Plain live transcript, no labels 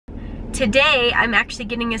today I'm actually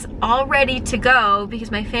getting us all ready to go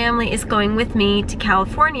because my family is going with me to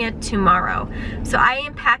California tomorrow. So I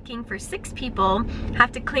am packing for 6 people,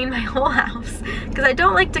 have to clean my whole house because I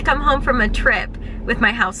don't like to come home from a trip with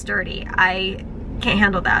my house dirty. I can't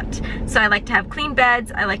handle that. So I like to have clean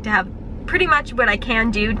beds. I like to have pretty much what I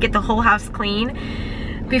can do to get the whole house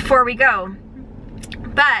clean before we go.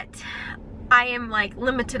 But I am like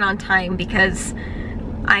limited on time because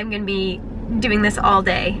I'm gonna be doing this all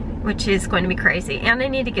day, which is going to be crazy. And I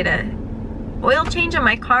need to get a oil change on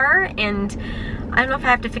my car, and I don't know if I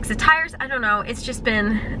have to fix the tires. I don't know. It's just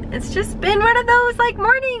been one of those like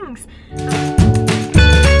mornings.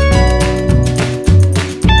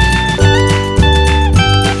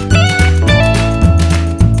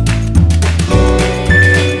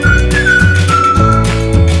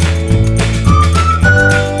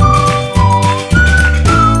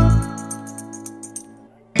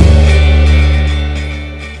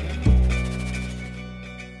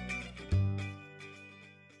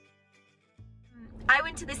 I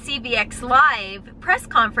went to the CVX Live press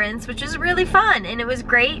conference, which was really fun, and it was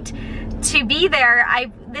great to be there.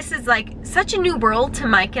 This is like such a new world to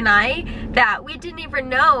Mike and I that we didn't even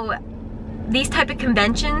know these type of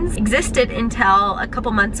conventions existed until a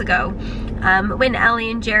couple months ago when Ellie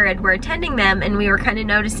and Jared were attending them, and we were kind of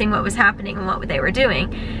noticing what was happening and what they were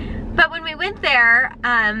doing. But when we went there,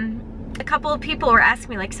 a couple of people were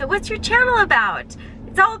asking me like, so what's your channel about?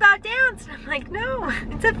 It's all about dance. And I'm like, no,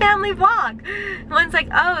 it's a family vlog. One's like,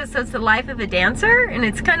 oh, so it's the life of a dancer? And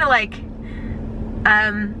it's kind of like,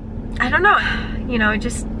 I don't know, you know,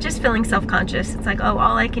 just feeling self-conscious. It's like, oh,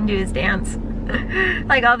 all I can do is dance.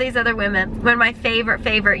 Like all these other women. One of my favorite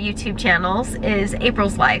YouTube channels is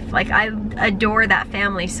April's Life. Like I adore that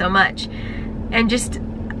family so much. And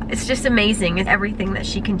it's just amazing everything that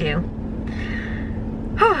she can do.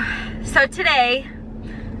 So today,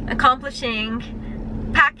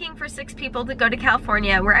 packing for 6 people to go to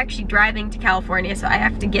California. We're actually driving to California, so I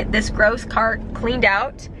have to get this gross car cleaned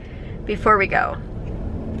out before we go.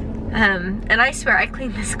 And I swear I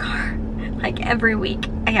clean this car like every week.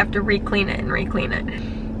 I have to re-clean it and re-clean it.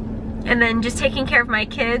 And then just taking care of my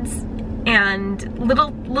kids and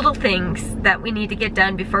little things that we need to get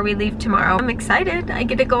done before we leave tomorrow. I'm excited. I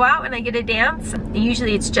get to go out and I get to dance.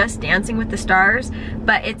 Usually it's just Dancing with the Stars,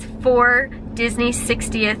 but it's for Disney's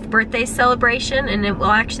 60th birthday celebration, and it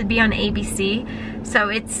will actually be on ABC. So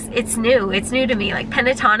it's new. It's new to me. Like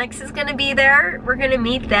Pentatonics is gonna be there. We're gonna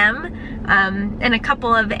meet them, and a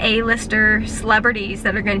couple of A-lister celebrities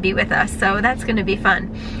that are gonna be with us. So that's gonna be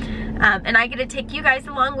fun. And I get to take you guys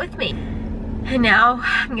along with me. And now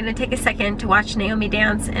I'm gonna take a second to watch Naomi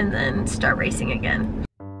dance and then start racing again.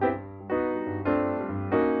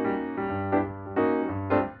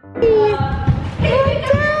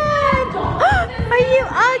 Are you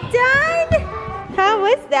all done? How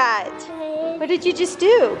was that? What did you just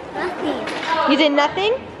do? Nothing. You did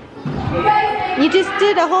nothing? You just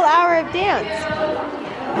did a whole hour of dance.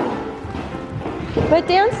 What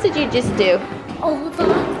dance did you just do? Olaf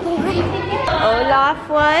one. Olaf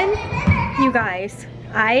one? You guys,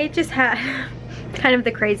 I just had kind of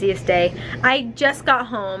the craziest day. I just got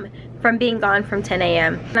home from being gone from 10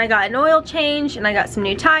 a.m. and I got an oil change and I got some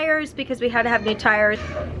new tires because we had to have new tires.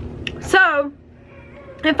 So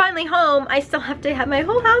I'm finally home. I still have to have my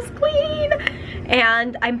whole house clean,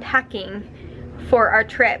 and I'm packing for our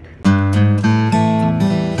trip.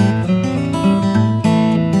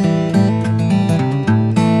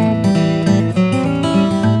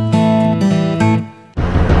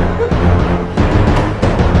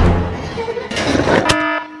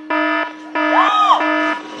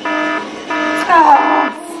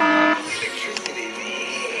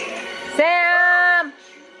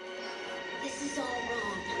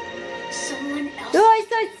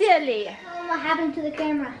 What happened to the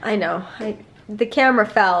camera? I know. The camera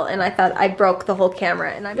fell, and I thought I broke the whole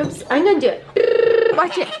camera. And oops, I'm gonna do it.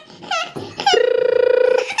 Watch it.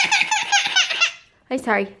 I'm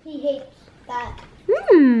sorry. He hates that.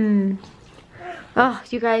 Oh,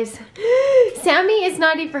 you guys. Sammy is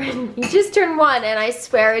not even. He just turned 1, and I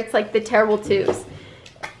swear it's like the terrible 2s.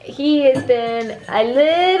 He has been a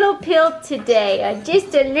little pill today.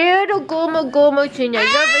 Just a little gomo junior. I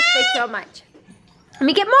love this face so much. Let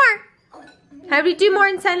me get more. How do we do more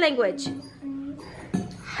in sign language?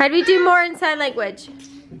 How do we do more in sign language?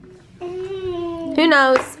 Who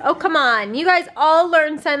knows? Oh, come on. You guys all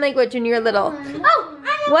learn sign language when you're little. Oh,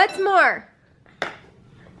 what's more?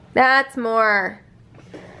 That's more.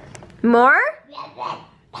 More?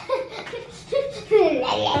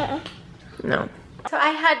 No. So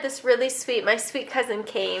I had this really sweet, my sweet cousin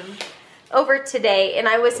came over today and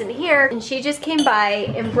I wasn't here, and she just came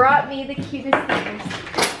by and brought me the cutest things.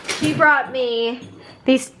 She brought me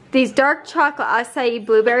these dark chocolate acai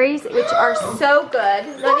blueberries, which are so good.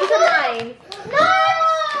 No, these are mine. No!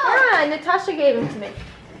 Yeah, Natasha gave them to me.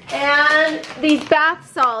 And these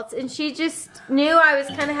bath salts, and she just knew I was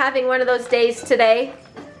kind of having one of those days today.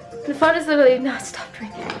 The phone is literally not stopped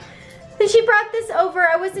ringing. And she brought this over.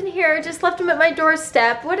 I wasn't here, just left them at my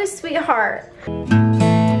doorstep. What a sweetheart.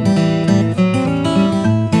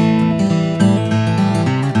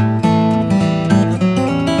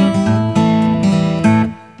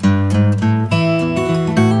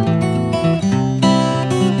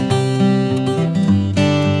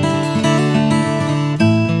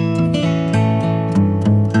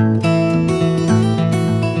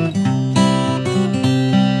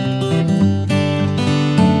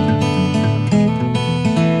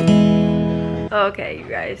 Okay, you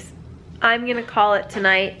guys, I'm gonna call it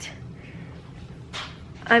tonight.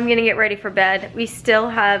 I'm gonna get ready for bed. We still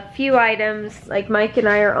have a few items, like Mike and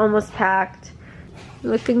I are almost packed.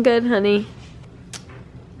 Looking good, honey.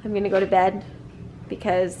 I'm gonna go to bed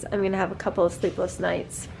because I'm gonna have a couple of sleepless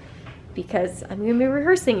nights because I'm gonna be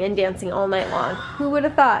rehearsing and dancing all night long. Who would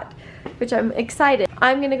have thought? Which I'm excited.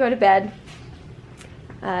 I'm gonna go to bed.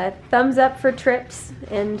 Thumbs up for trips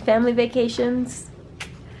and family vacations.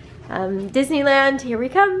 Disneyland, here we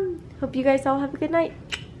come. Hope you guys all have a good night.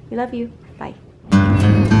 We love you. Bye.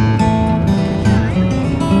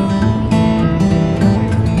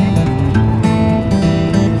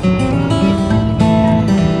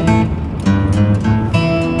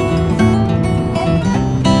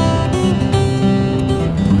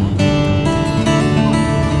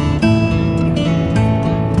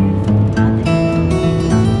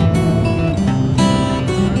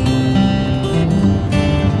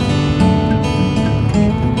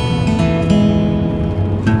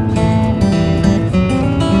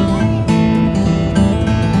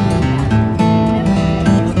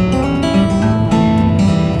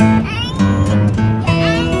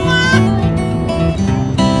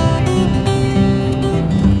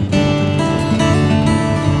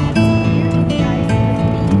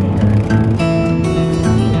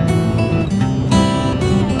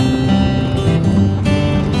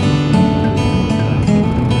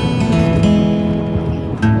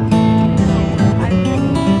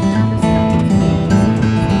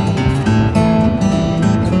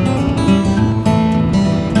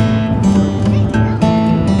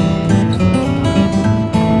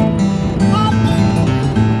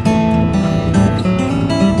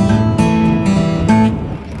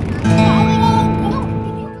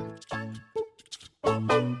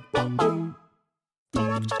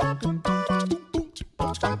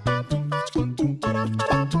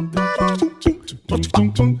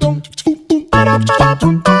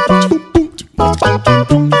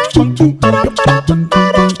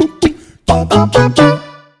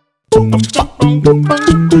 Boom,